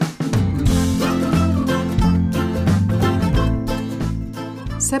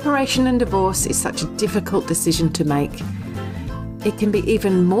Separation and divorce is such a difficult decision to make. It can be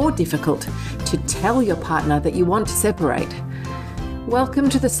even more difficult to tell your partner that you want to separate. Welcome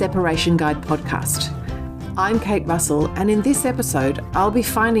to the Separation Guide podcast. I'm Kate Russell, and in this episode, I'll be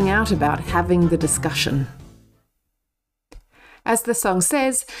finding out about having the discussion. As the song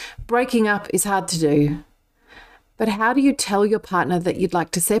says, breaking up is hard to do. But how do you tell your partner that you'd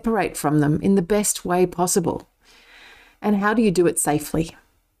like to separate from them in the best way possible? And how do you do it safely?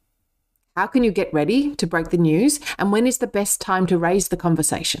 How can you get ready to break the news, and when is the best time to raise the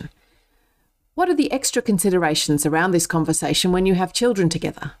conversation? What are the extra considerations around this conversation when you have children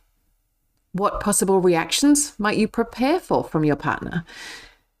together? What possible reactions might you prepare for from your partner?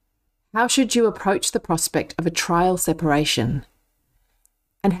 How should you approach the prospect of a trial separation?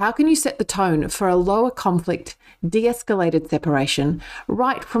 And how can you set the tone for a lower conflict, de-escalated separation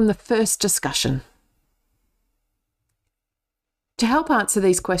right from the first discussion? To help answer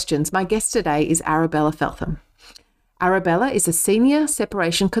these questions, my guest today is Arabella Feltham. Arabella is a senior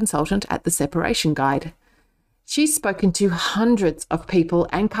separation consultant at the Separation Guide. She's spoken to hundreds of people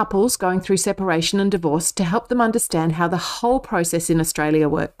and couples going through separation and divorce to help them understand how the whole process in Australia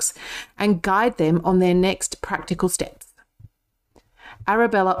works and guide them on their next practical steps.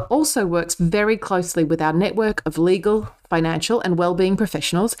 Arabella also works very closely with our network of legal, financial and wellbeing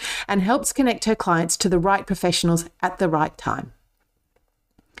professionals and helps connect her clients to the right professionals at the right time.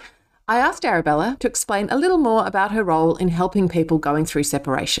 I asked Arabella to explain a little more about her role in helping people going through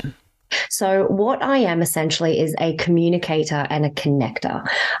separation. So what I am essentially is a communicator and a connector.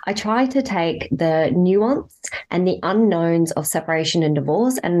 I try to take the nuance and the unknowns of separation and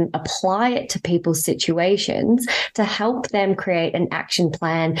divorce and apply it to people's situations to help them create an action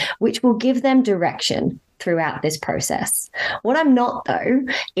plan which will give them direction throughout this process. What I'm not, though,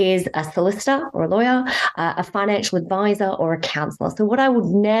 is a solicitor or a lawyer, a financial advisor or a counsellor. So what I would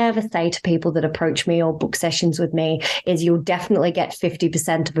never say to people that approach me or book sessions with me is you'll definitely get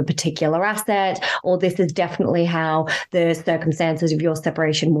 50% of a particular asset, or this is definitely how the circumstances of your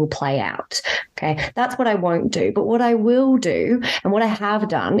separation will play out. Okay, that's what I won't do. But what I will do, and what I have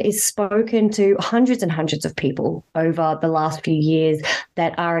done, is spoken to hundreds and hundreds of people over the last few years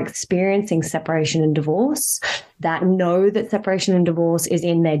that are experiencing separation and divorce, that know that separation and divorce is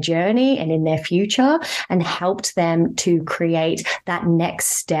in their journey and in their future, and helped them to create that next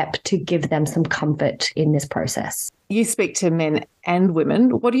step to give them some comfort in this process. You speak to men and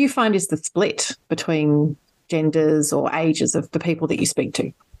women. What do you find is the split between genders or ages of the people that you speak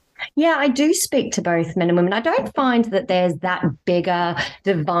to? Yeah, I do speak to both men and women. I don't find that there's that bigger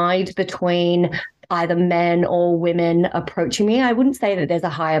divide between either men or women approaching me. I wouldn't say that there's a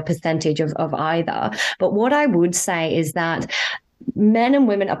higher percentage of either. But what I would say is that men and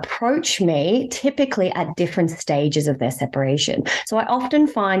women approach me typically at different stages of their separation. So I often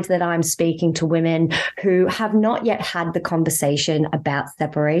find that I'm speaking to women who have not yet had the conversation about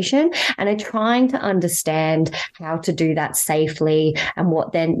separation and are trying to understand how to do that safely and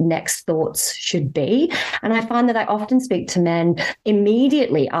what their next thoughts should be. And I find that I often speak to men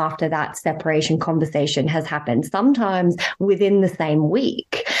immediately after that separation conversation has happened, sometimes within the same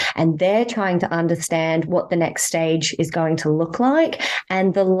week. And they're trying to understand what the next stage is going to look like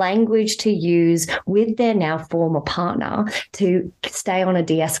and the language to use with their now former partner to stay on a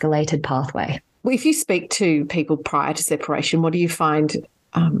de-escalated pathway. Well, if you speak to people prior to separation, what do you find?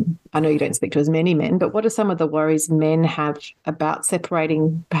 I know you don't speak to as many men, but what are some of the worries men have about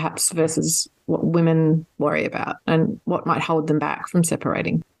separating perhaps versus what women worry about, and what might hold them back from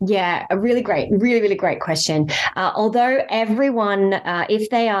separating? Yeah, a really great question. Although everyone, if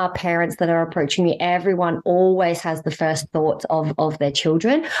they are parents that are approaching me, everyone always has the first thoughts of their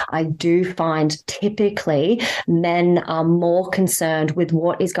children. I do find typically men are more concerned with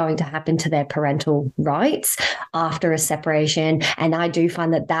what is going to happen to their parental rights after a separation. And I do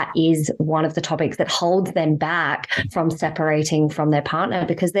find that that is one of the topics that holds them back from separating from their partner,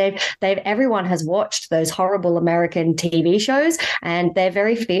 because everyone has watched those horrible American TV shows and they're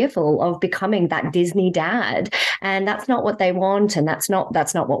very fearful of becoming that Disney dad. And that's not what they want. And that's not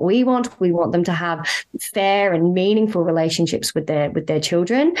what we want. We want them to have fair and meaningful relationships with their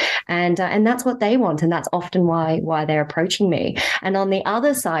children. And that's what they want. And that's often why they're approaching me. And on the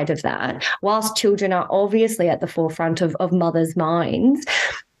other side of that, whilst children are obviously at the forefront of mothers' minds,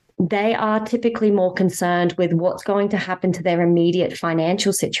 They are typically more concerned with what's going to happen to their immediate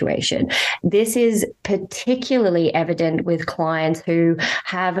financial situation. This is particularly evident with clients who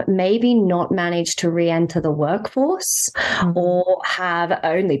have maybe not managed to re-enter the workforce or have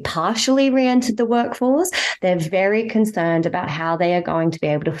only partially re-entered the workforce. They're very concerned about how they are going to be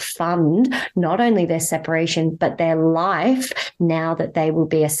able to fund not only their separation, but their life now that they will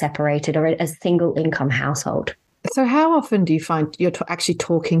be a separated or a single income household. So how often do you find you're actually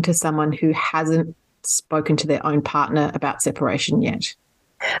talking to someone who hasn't spoken to their own partner about separation yet?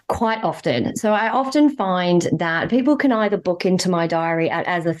 Quite often. So I often find that people can either book into my diary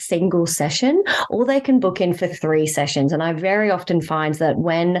as a single session, or they can book in for 3 sessions. And I very often find that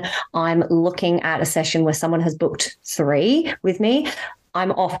when I'm looking at a session where someone has booked 3 with me,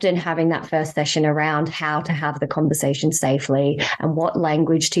 I'm often having that first session around how to have the conversation safely and what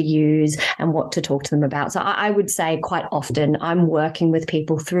language to use and what to talk to them about. So I would say quite often I'm working with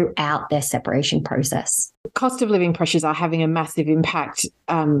people throughout their separation process. Cost of living pressures are having a massive impact,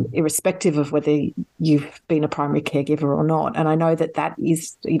 irrespective of whether you've been a primary caregiver or not. And I know that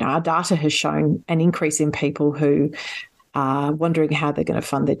is, our data has shown an increase in people who are wondering how they're going to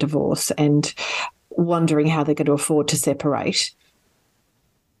fund their divorce and wondering how they're going to afford to separate.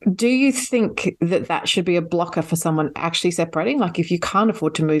 Do you think that should be a blocker for someone actually separating? Like, if you can't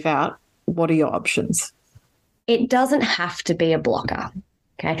afford to move out, what are your options? It doesn't have to be a blocker.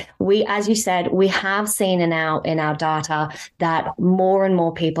 Okay. As you said, we have seen in our data that more and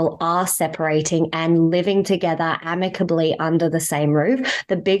more people are separating and living together amicably under the same roof.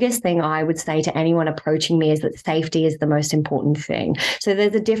 The biggest thing I would say to anyone approaching me is that safety is the most important thing. So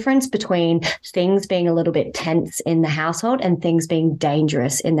there's a difference between things being a little bit tense in the household and things being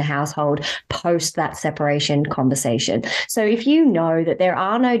dangerous in the household post that separation conversation. So if you know that there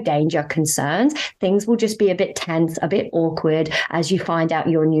are no danger concerns, things will just be a bit tense, a bit awkward as you find out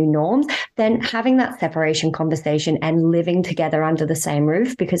your new norms, then having that separation conversation and living together under the same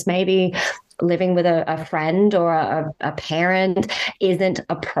roof, because maybe living with a friend or a parent isn't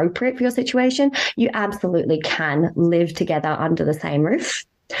appropriate for your situation, you absolutely can live together under the same roof.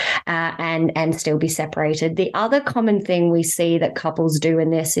 And still be separated. The other common thing we see that couples do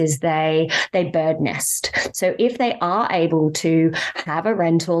in this is they bird nest. So if they are able to have a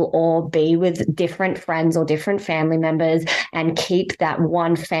rental or be with different friends or different family members and keep that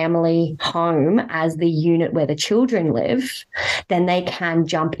one family home as the unit where the children live, then they can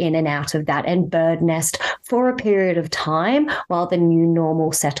jump in and out of that and bird nest for a period of time while the new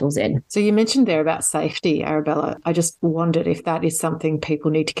normal settles in. So you mentioned there about safety, Arabella. I just wondered if that is something people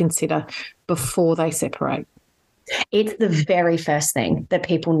need to consider before they separate. It's the very first thing that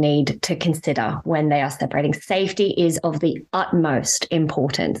people need to consider when they are separating. Safety is of the utmost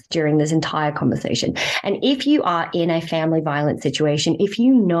importance during this entire conversation. And if you are in a family violence situation, if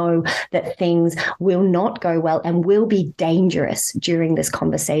you know that things will not go well and will be dangerous during this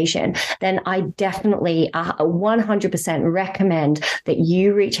conversation, then I definitely 100% recommend that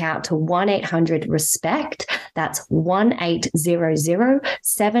you reach out to 1-800-RESPECT. That's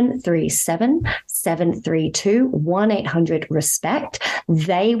 1-800-737-732. 1-800-RESPECT.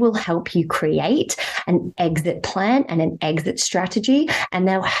 They will help you create an exit plan and an exit strategy, and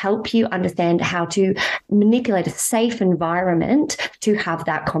they'll help you understand how to manipulate a safe environment to have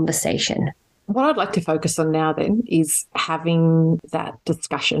that conversation. What I'd like to focus on now then is having that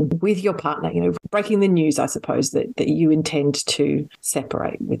discussion with your partner, breaking the news, I suppose, that you intend to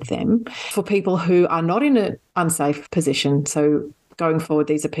separate with them. For people who are not in an unsafe position, so going forward,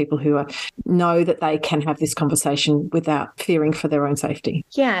 these are people who know that they can have this conversation without fearing for their own safety.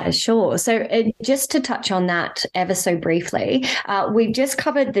 Yeah, sure. So just to touch on that ever so briefly, we've just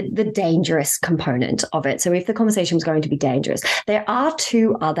covered the dangerous component of it. So if the conversation was going to be dangerous, there are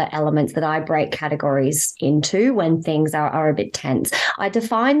 2 other elements that I break categories into when things are a bit tense. I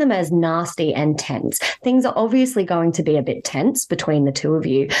define them as nasty and tense. Things are obviously going to be a bit tense between the 2 of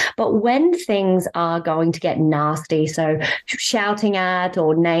you, but when things are going to get nasty, so shouting at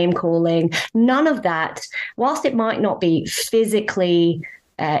or name calling, none of that, whilst it might not be physically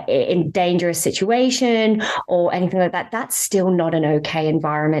in dangerous situation or anything like that, that's still not an okay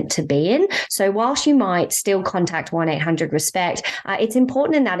environment to be in. So whilst you might still contact 1-800-RESPECT, it's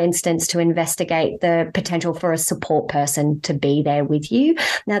important in that instance to investigate the potential for a support person to be there with you.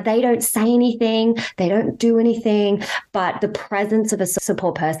 Now, they don't say anything, they don't do anything, but the presence of a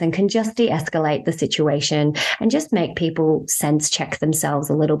support person can just de-escalate the situation and just make people sense check themselves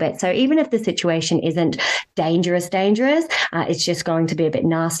a little bit. So even if the situation isn't dangerous, it's just going to be a bit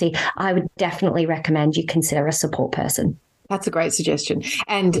nasty, I would definitely recommend you consider a support person. That's a great suggestion.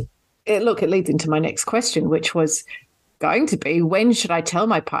 And it leads into my next question, which was, going to be, when should I tell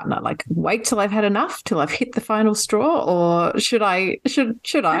my partner? Like, wait till I've had enough, till I've hit the final straw? Or should I,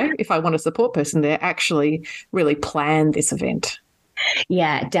 if I want a support person there, actually really plan this event?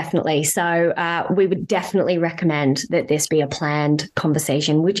 Yeah, definitely. So we would definitely recommend that this be a planned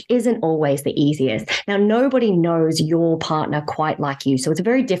conversation, which isn't always the easiest. Now, nobody knows your partner quite like you. So it's a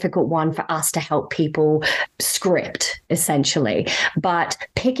very difficult one for us to help people script, essentially. But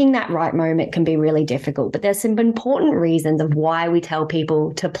picking that right moment can be really difficult. But there's some important reasons of why we tell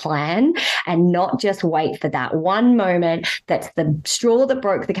people to plan and not just wait for that one moment that's the straw that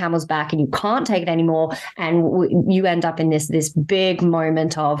broke the camel's back and you can't take it anymore. And you end up in this big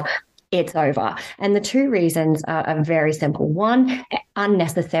moment of it's over. And the two reasons are very simple. One,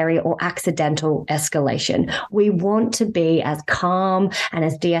 unnecessary or accidental escalation. We want to be as calm and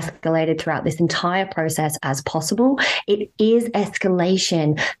as de-escalated throughout this entire process as possible. It is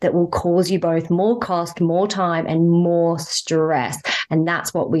escalation that will cause you both more cost, more time, and more stress. And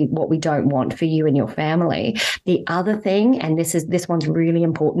that's what we don't want for you and your family. The other thing, and this one's really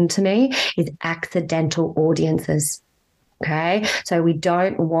important to me, is accidental audiences. Okay, so we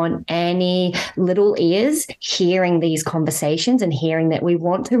don't want any little ears hearing these conversations and hearing that. We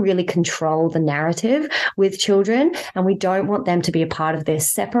want to really control the narrative with children, and we don't want them to be a part of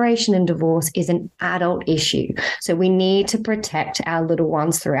this. Separation and divorce is an adult issue. So we need to protect our little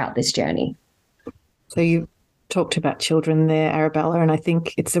ones throughout this journey. So you talked about children there, Arabella, and I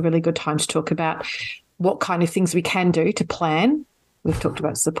think it's a really good time to talk about what kind of things we can do to plan. We've talked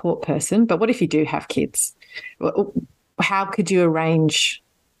about support person, but what if you do have kids? How could you arrange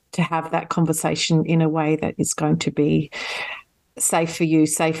to have that conversation in a way that is going to be safe for you,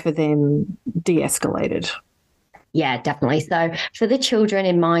 safe for them, de-escalated? Yeah, definitely. So for the children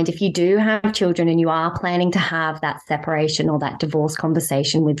in mind, if you do have children and you are planning to have that separation or that divorce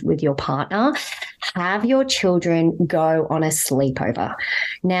conversation with your partner, have your children go on a sleepover.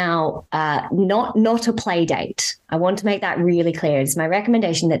 Now, not a play date. I want to make that really clear. It's my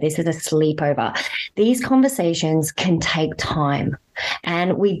recommendation that this is a sleepover. These conversations can take time.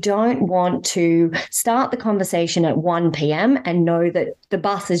 And we don't want to start the conversation at 1 p.m. and know that the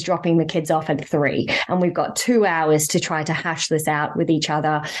bus is dropping the kids off at 3. And we've got 2 hours to try to hash this out with each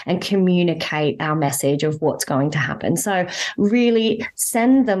other and communicate our message of what's going to happen. So really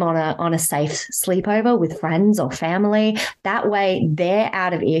send them on a safe sleepover with friends or family. That way they're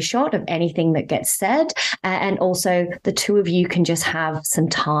out of earshot of anything that gets said. And also the two of you can just have some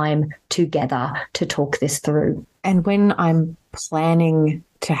time together to talk this through. And when I'm planning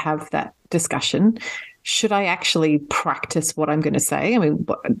to have that discussion, should I actually practice what I'm going to say? I mean,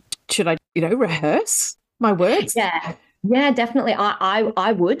 should I, rehearse my words? Yeah, definitely.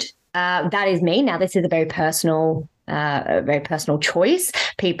 I would. That is me. Now, this is a very personal choice.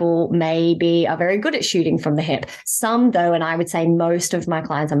 People maybe are very good at shooting from the hip. Some, though, and I would say most of my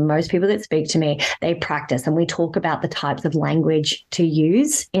clients and most people that speak to me, they practice, and we talk about the types of language to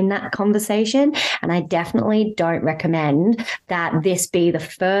use in that conversation. And I definitely don't recommend that this be the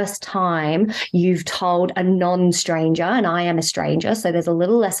first time you've told a non-stranger, and I am a stranger, so there's a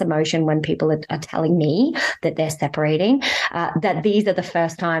little less emotion when people are telling me that they're separating, that these are the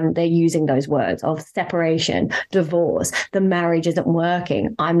first time they're using those words of separation, divorce, the marriage isn't working,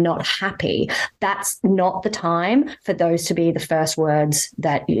 I'm not happy. That's not the time for those to be the first words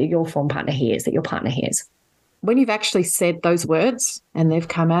that your form partner hears, that your partner hears. When you've actually said those words and they've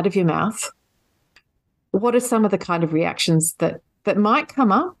come out of your mouth, what are some of the kind of reactions that might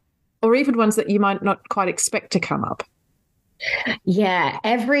come up, or even ones that you might not quite expect to come up? Yeah,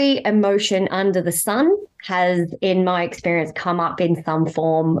 every emotion under the sun has, in my experience, come up in some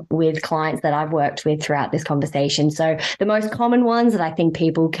form with clients that I've worked with throughout this conversation. So the most common ones that I think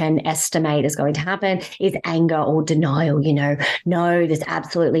people can estimate is going to happen is anger or denial. No, this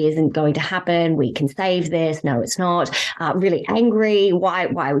absolutely isn't going to happen. We can save this. No, it's not. Really angry. Why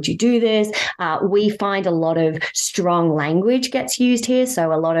would you do this? We find a lot of strong language gets used here.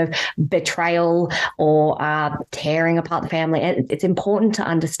 So a lot of betrayal or tearing apart the family. It's important to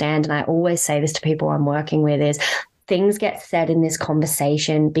understand, and I always say this to people I'm working with, is things get said in this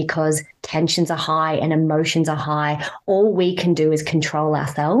conversation because tensions are high and emotions are high. All we can do is control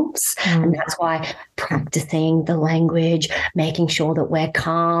ourselves. And that's why practicing the language, making sure that we're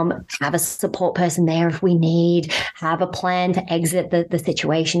calm, have a support person there if we need, have a plan to exit the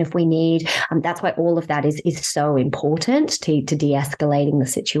situation if we need. That's why all of that is so important to de-escalating the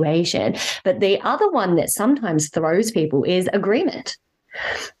situation. But the other one that sometimes throws people is agreement.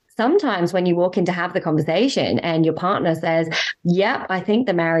 Sometimes when you walk in to have the conversation and your partner says, yep, I think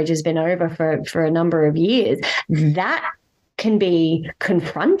the marriage has been over for a number of years, that can be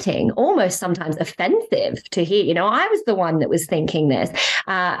confronting, almost sometimes offensive to hear. You know, I was the one that was thinking this.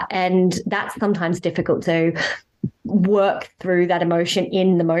 And that's sometimes difficult to work through that emotion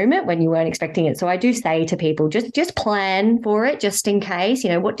in the moment when you weren't expecting it. So I do say to people, just plan for it, just in case. You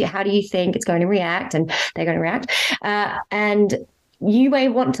know, how do you think it's going to react? And they're going to react. And you may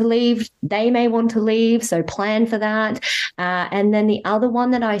want to leave, they may want to leave, so plan for that. And then the other one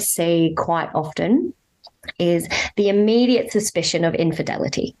that I see quite often is the immediate suspicion of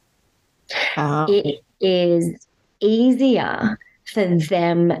infidelity. It is easier for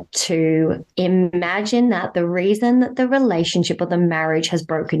them to imagine that the reason that the relationship or the marriage has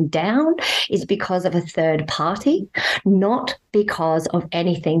broken down is because of a third party, not because of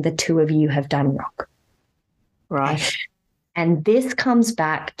anything the two of you have done wrong. Right. And this comes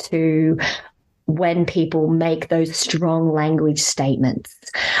back to when people make those strong language statements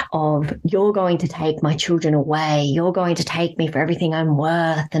of, you're going to take my children away, you're going to take me for everything I'm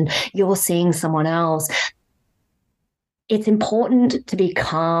worth, and you're seeing someone else. It's important to be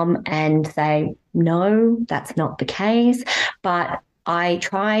calm and say, no, that's not the case. But I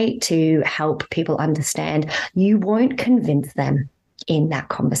try to help people understand you won't convince them in that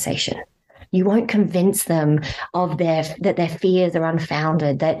conversation. You won't convince them that their fears are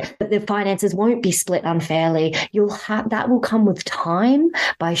unfounded, that the finances won't be split unfairly. That will come with time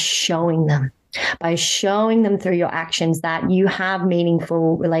by showing them through your actions that you have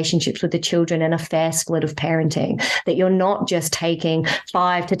meaningful relationships with the children and a fair split of parenting, that you're not just taking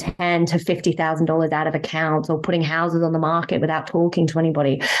 $5,000 to $10,000 to $50,000 out of accounts or putting houses on the market without talking to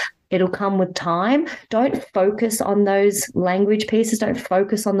anybody. It'll come with time. Don't focus on those language pieces. Don't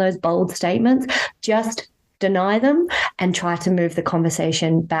focus on those bold statements. Just deny them and try to move the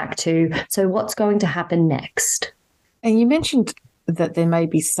conversation back to, so what's going to happen next? And you mentioned that there may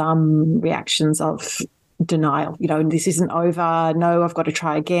be some reactions of denial, you know, this isn't over. No, I've got to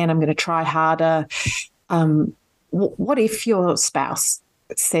try again. I'm going to try harder. What if your spouse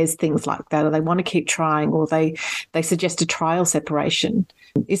says things like that, or they want to keep trying, or they suggest a trial separation?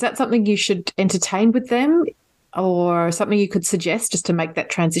 Is that something you should entertain with them, or something you could suggest just to make that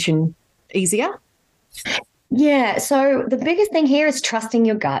transition easier? Yeah. So the biggest thing here is trusting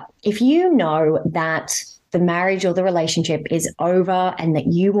your gut. If you know that the marriage or the relationship is over and that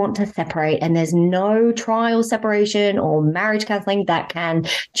you want to separate, and there's no trial separation or marriage counseling that can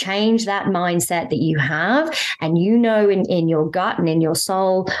change that mindset that you have, and you know in your gut and in your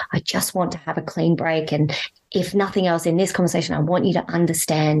soul, I just want to have a clean break, and if nothing else in this conversation, I want you to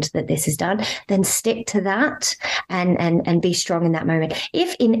understand that this is done, then stick to that and be strong in that moment.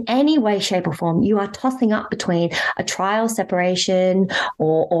 If in any way, shape or form, you are tossing up between a trial separation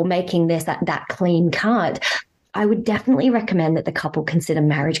or making this that clean cut, I would definitely recommend that the couple consider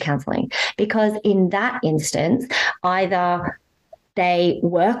marriage counseling, because in that instance, either they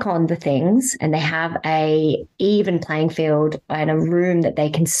work on the things and they have a even playing field and a room that they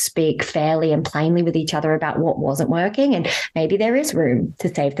can speak fairly and plainly with each other about what wasn't working. And maybe there is room to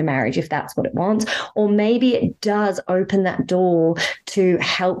save the marriage if that's what it wants. Or maybe it does open that door to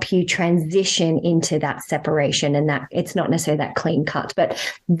help you transition into that separation, and that it's not necessarily that clean cut, but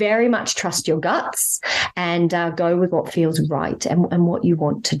very much trust your guts and go with what feels right and what you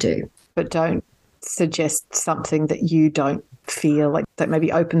want to do. But don't suggest something that you don't feel like that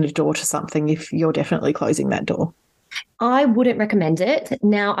maybe open the door to something if you're definitely closing that door. I wouldn't recommend it.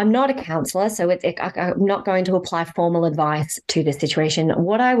 Now, I'm not a counselor, so I'm not going to apply formal advice to this situation.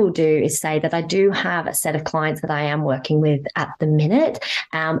 What I will do is say that I do have a set of clients that I am working with at the minute,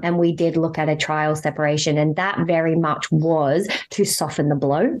 and we did look at a trial separation, and that very much was to soften the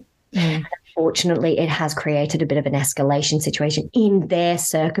blow. Unfortunately, it has created a bit of an escalation situation in their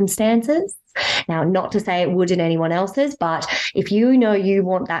circumstances. Now, not to say it would in anyone else's, but if you know you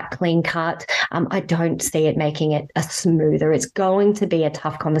want that clean cut, I don't see it making it a smoother. It's going to be a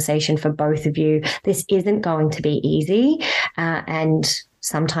tough conversation for both of you. This isn't going to be easy. And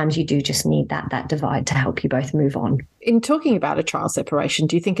sometimes you do just need that divide to help you both move on. In talking about a trial separation,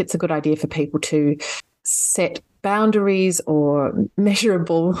 do you think it's a good idea for people to set boundaries or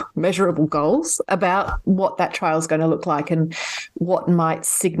measurable goals about what that trial is going to look like and what might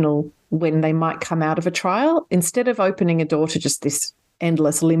signal when they might come out of a trial, instead of opening a door to just this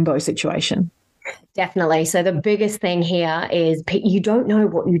endless limbo situation? Definitely. So the biggest thing here is you don't know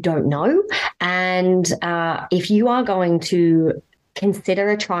what you don't know. And if you are going to consider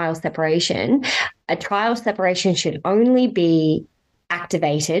a trial separation should only be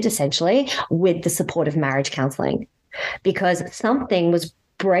activated essentially with the support of marriage counseling, because something was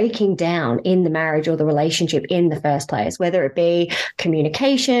breaking down in the marriage or the relationship in the first place, whether it be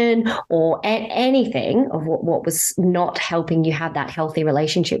communication or anything of what was not helping you have that healthy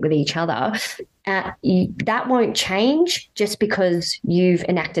relationship with each other, that won't change just because you've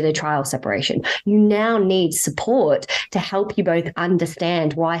enacted a trial separation. You now need support to help you both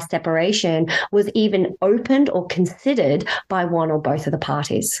understand why separation was even opened or considered by one or both of the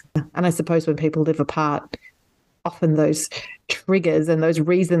parties. And I suppose when people live apart, often those triggers and those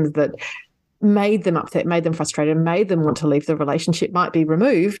reasons that made them upset, made them frustrated, made them want to leave the relationship might be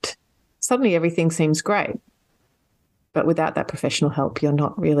removed. Suddenly everything seems great. But without that professional help, you're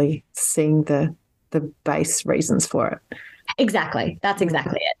not really seeing the base reasons for it. Exactly. That's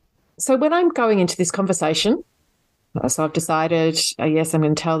exactly it. So when I'm going into this conversation, so I've decided, yes, I'm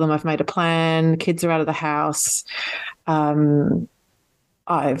going to tell them I've made a plan, kids are out of the house, I'm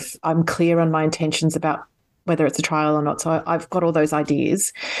clear on my intentions about whether it's a trial or not, so I've got all those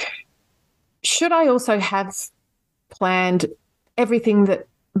ideas. Should I also have planned everything that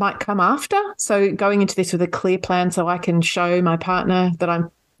might come after? So going into this with a clear plan so I can show my partner that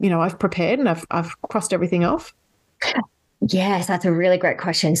I've prepared and I've crossed everything off? Yes, that's a really great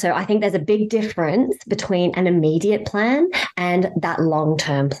question. So I think there's a big difference between an immediate plan and that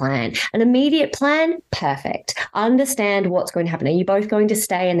long-term plan. An immediate plan, perfect. Understand what's going to happen. Are you both going to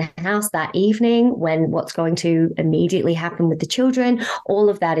stay in the house that evening when what's going to immediately happen with the children? All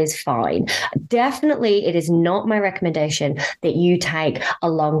of that is fine. Definitely, it is not my recommendation that you take a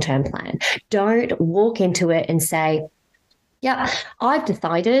long-term plan. Don't walk into it and say, yeah, I've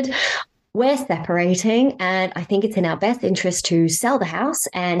decided we're separating and I think it's in our best interest to sell the house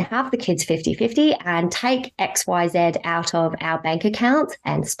and have the kids 50-50 and take XYZ out of our bank accounts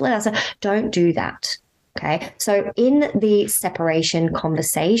and split us. Don't do that. Okay. So in the separation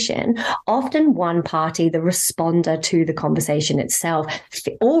conversation, often one party, the responder to the conversation itself,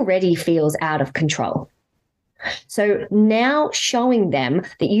 already feels out of control. So now showing them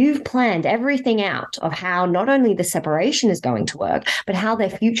that you've planned everything out of how not only the separation is going to work, but how their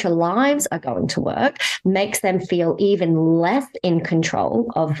future lives are going to work makes them feel even less in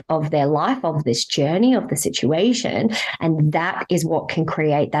control of their life, of this journey, of the situation. And that is what can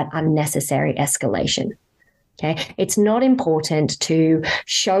create that unnecessary escalation. Okay. It's not important to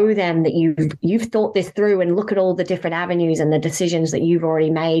show them that you've thought this through and look at all the different avenues and the decisions that you've already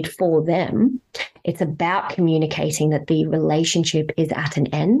made for them. It's about communicating that the relationship is at an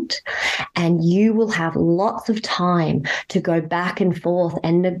end and you will have lots of time to go back and forth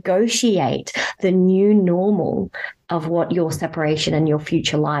and negotiate the new normal of what your separation and your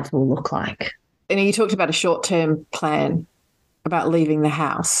future lives will look like. And you talked about a short-term plan about leaving the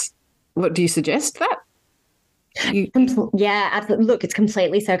house. What do you suggest that? Yeah, absolutely. Look, it's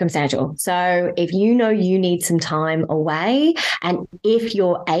completely circumstantial. So if you know you need some time away and if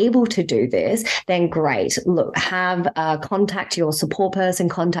you're able to do this, then great. Look, have contact your support person,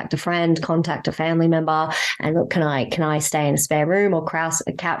 contact a friend, contact a family member. And look, can I stay in a spare room or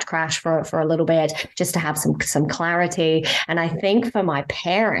couch crash for a little bit just to have some clarity? And I think for my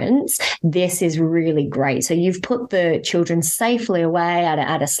parents, this is really great. So you've put the children safely away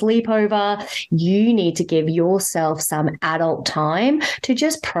at a sleepover. You need to give yourself some adult time to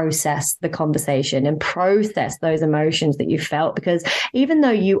just process the conversation and process those emotions that you felt, because even though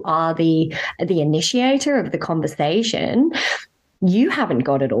you are the initiator of the conversation, you haven't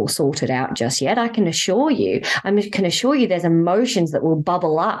got it all sorted out just yet. I can assure you there's emotions that will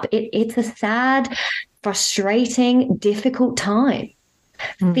bubble up. It's a sad, frustrating, difficult time.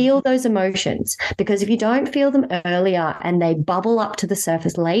 Feel those emotions, because if you don't feel them earlier and they bubble up to the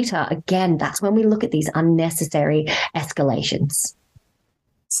surface later, again, that's when we look at these unnecessary escalations.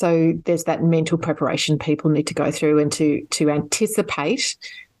 So there's that mental preparation people need to go through and to anticipate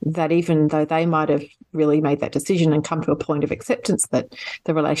that even though they might have really made that decision and come to a point of acceptance that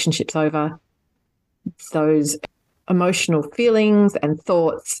the relationship's over, those emotional feelings and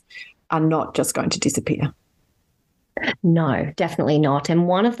thoughts are not just going to disappear. No, definitely not. And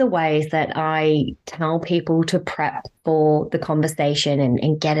one of the ways that I tell people to prep for the conversation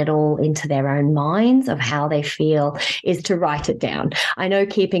and get it all into their own minds of how they feel is to write it down. I know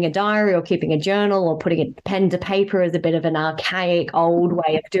keeping a diary or keeping a journal or putting a pen to paper is a bit of an archaic old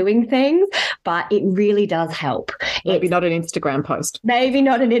way of doing things, but it really does help. Maybe not an Instagram post. Maybe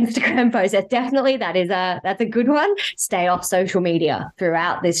not an Instagram post. Definitely that's a good one. Stay off social media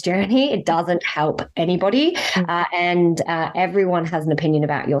throughout this journey. It doesn't help anybody. And everyone has an opinion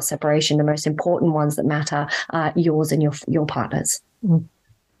about your separation. The most important ones that matter are yours and your partner's.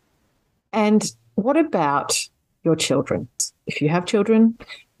 And what about your children? If you have children,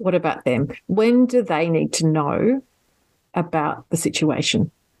 what about them? When do they need to know about the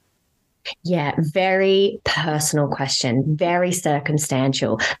situation? Yeah, very personal question, very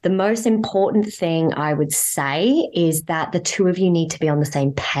circumstantial. The most important thing I would say is that the two of you need to be on the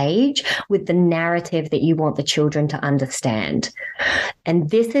same page with the narrative that you want the children to understand. And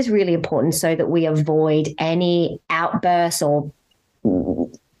this is really important so that we avoid any outbursts or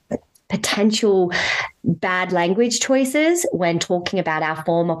potential bad language choices when talking about our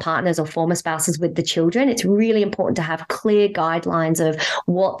former partners or former spouses with the children. It's really important to have clear guidelines of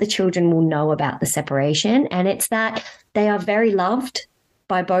what the children will know about the separation. And it's that they are very loved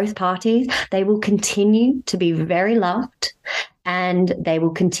by both parties. They will continue to be very loved, and they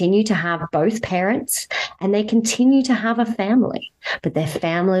will continue to have both parents, and they continue to have a family, but their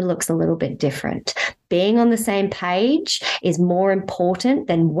family looks a little bit different. Being on the same page is more important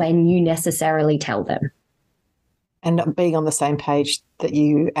than when you necessarily tell them. And being on the same page that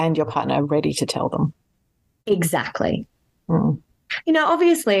you and your partner are ready to tell them. Exactly.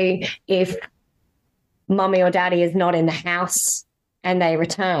 Obviously, if mummy or daddy is not in the house and they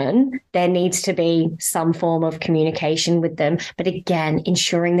return, there needs to be some form of communication with them. But again,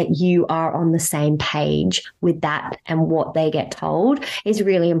 ensuring that you are on the same page with that and what they get told is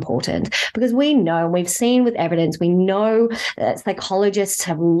really important, because we know, we've seen with evidence, we know that psychologists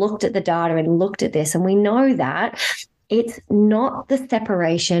have looked at the data and looked at this, and we know that it's not the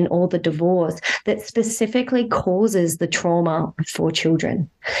separation or the divorce that specifically causes the trauma for children.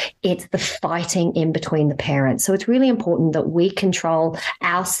 It's the fighting in between the parents. So it's really important that we control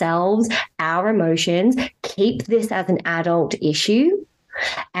ourselves, our emotions, keep this as an adult issue,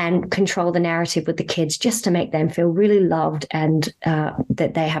 and control the narrative with the kids just to make them feel really loved and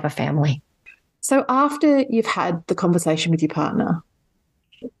that they have a family. So after you've had the conversation with your partner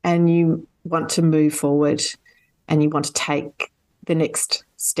and you want to move forward and you want to take the next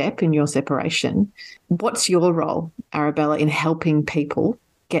step in your separation, what's your role, Arabella, in helping people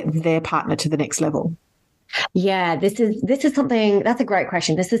get their partner to the next level? Yeah, this is something, that's a great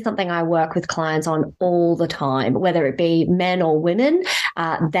question. This is something I work with clients on all the time, whether it be men or women.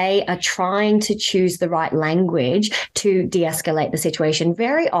 They are trying to choose the right language to de-escalate the situation.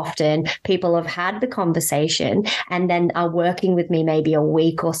 Very often people have had the conversation and then are working with me maybe a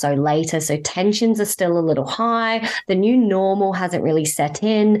week or so later. So tensions are still a little high. The new normal hasn't really set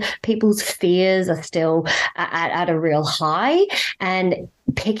in. People's fears are still at a real high, and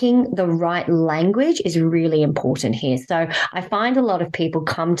picking the right language is really important here. So I find a lot of people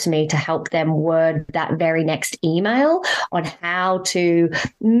come to me to help them word that very next email on how to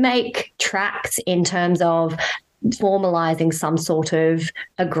make tracks in terms of formalizing some sort of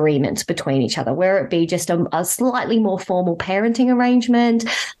agreement between each other, where it be just a slightly more formal parenting arrangement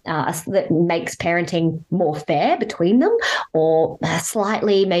that makes parenting more fair between them, or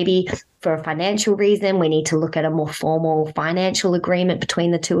slightly maybe for a financial reason, we need to look at a more formal financial agreement between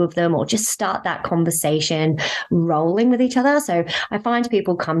the two of them, or just start that conversation rolling with each other. So I find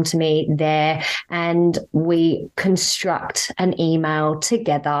people come to me there and we construct an email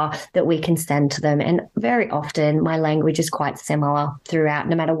together that we can send to them. And very often my language is quite similar throughout,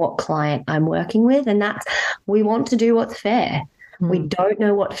 no matter what client I'm working with. And that's, we want to do what's fair. We don't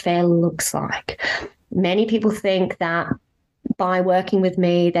know what fair looks like. Many people think that by working with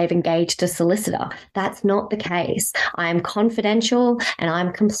me, they've engaged a solicitor. That's not the case. I am confidential and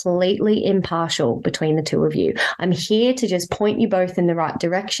I'm completely impartial between the two of you. I'm here to just point you both in the right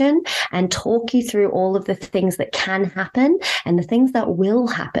direction and talk you through all of the things that can happen and the things that will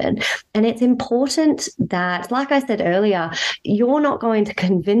happen. And it's important that, like I said earlier, you're not going to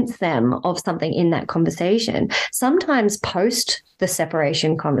convince them of something in that conversation. Sometimes post the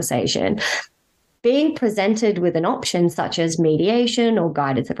separation conversation, being presented with an option such as mediation or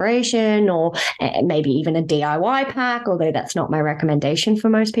guided separation, or maybe even a DIY pack, although that's not my recommendation for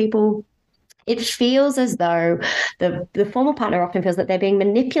most people, it feels as though the former partner often feels that they're being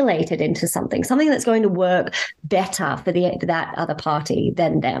manipulated into something that's going to work better for that other party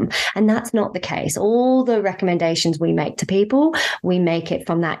than them. And that's not the case. All the recommendations we make to people, we make it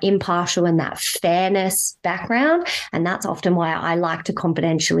from that impartial and that fairness background. And that's often why I like to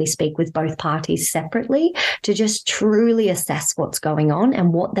confidentially speak with both parties separately to just truly assess what's going on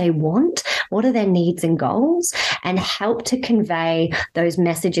and what they want, what are their needs and goals, and help to convey those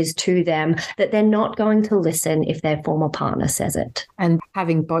messages to them that they're not going to listen if their former partner says it. And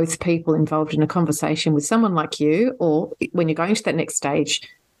having both people involved in a conversation with someone like you, or when you're going to that next stage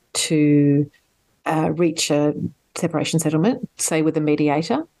to reach a separation settlement, say with a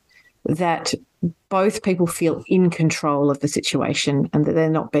mediator, that both people feel in control of the situation and that they're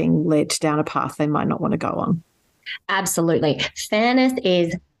not being led down a path they might not want to go on. Absolutely. Fairness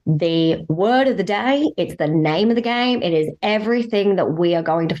is the word of the day. It's the name of the game. It is everything that we are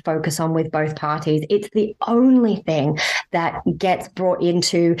going to focus on with both parties. It's the only thing that gets brought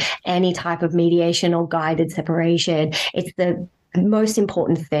into any type of mediation or guided separation. It's the most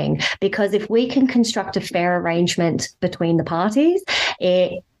important thing, because if we can construct a fair arrangement between the parties,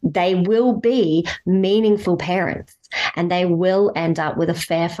 they will be meaningful parents, and they will end up with a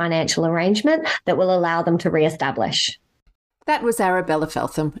fair financial arrangement that will allow them to reestablish. That was Arabella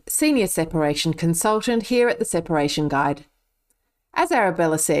Feltham, Senior Separation Consultant here at the Separation Guide. As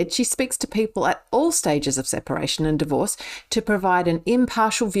Arabella said, she speaks to people at all stages of separation and divorce to provide an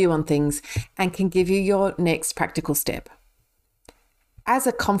impartial view on things and can give you your next practical step. As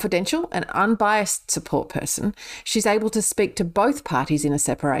a confidential and unbiased support person, she's able to speak to both parties in a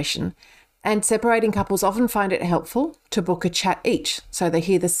separation, and separating couples often find it helpful to book a chat each so they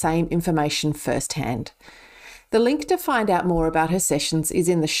hear the same information firsthand. The link to find out more about her sessions is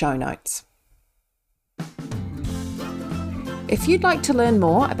in the show notes. If you'd like to learn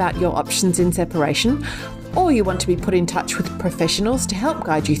more about your options in separation, or you want to be put in touch with professionals to help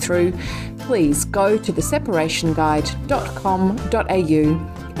guide you through, please go to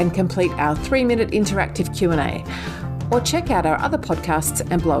theseparationguide.com.au and complete our 3-minute interactive Q&A, or check out our other podcasts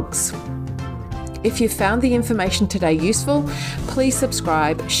and blogs. If you found the information today useful, please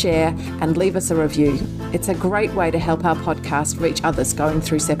subscribe, share, and leave us a review. It's a great way to help our podcast reach others going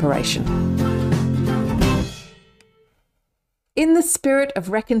through separation. In the spirit of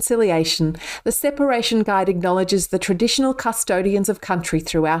reconciliation, the Separation Guide acknowledges the traditional custodians of country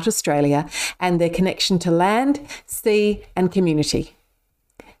throughout Australia and their connection to land, sea, and community.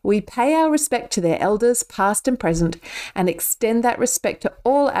 We pay our respect to their elders, past and present, and extend that respect to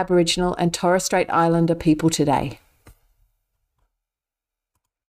all Aboriginal and Torres Strait Islander people today.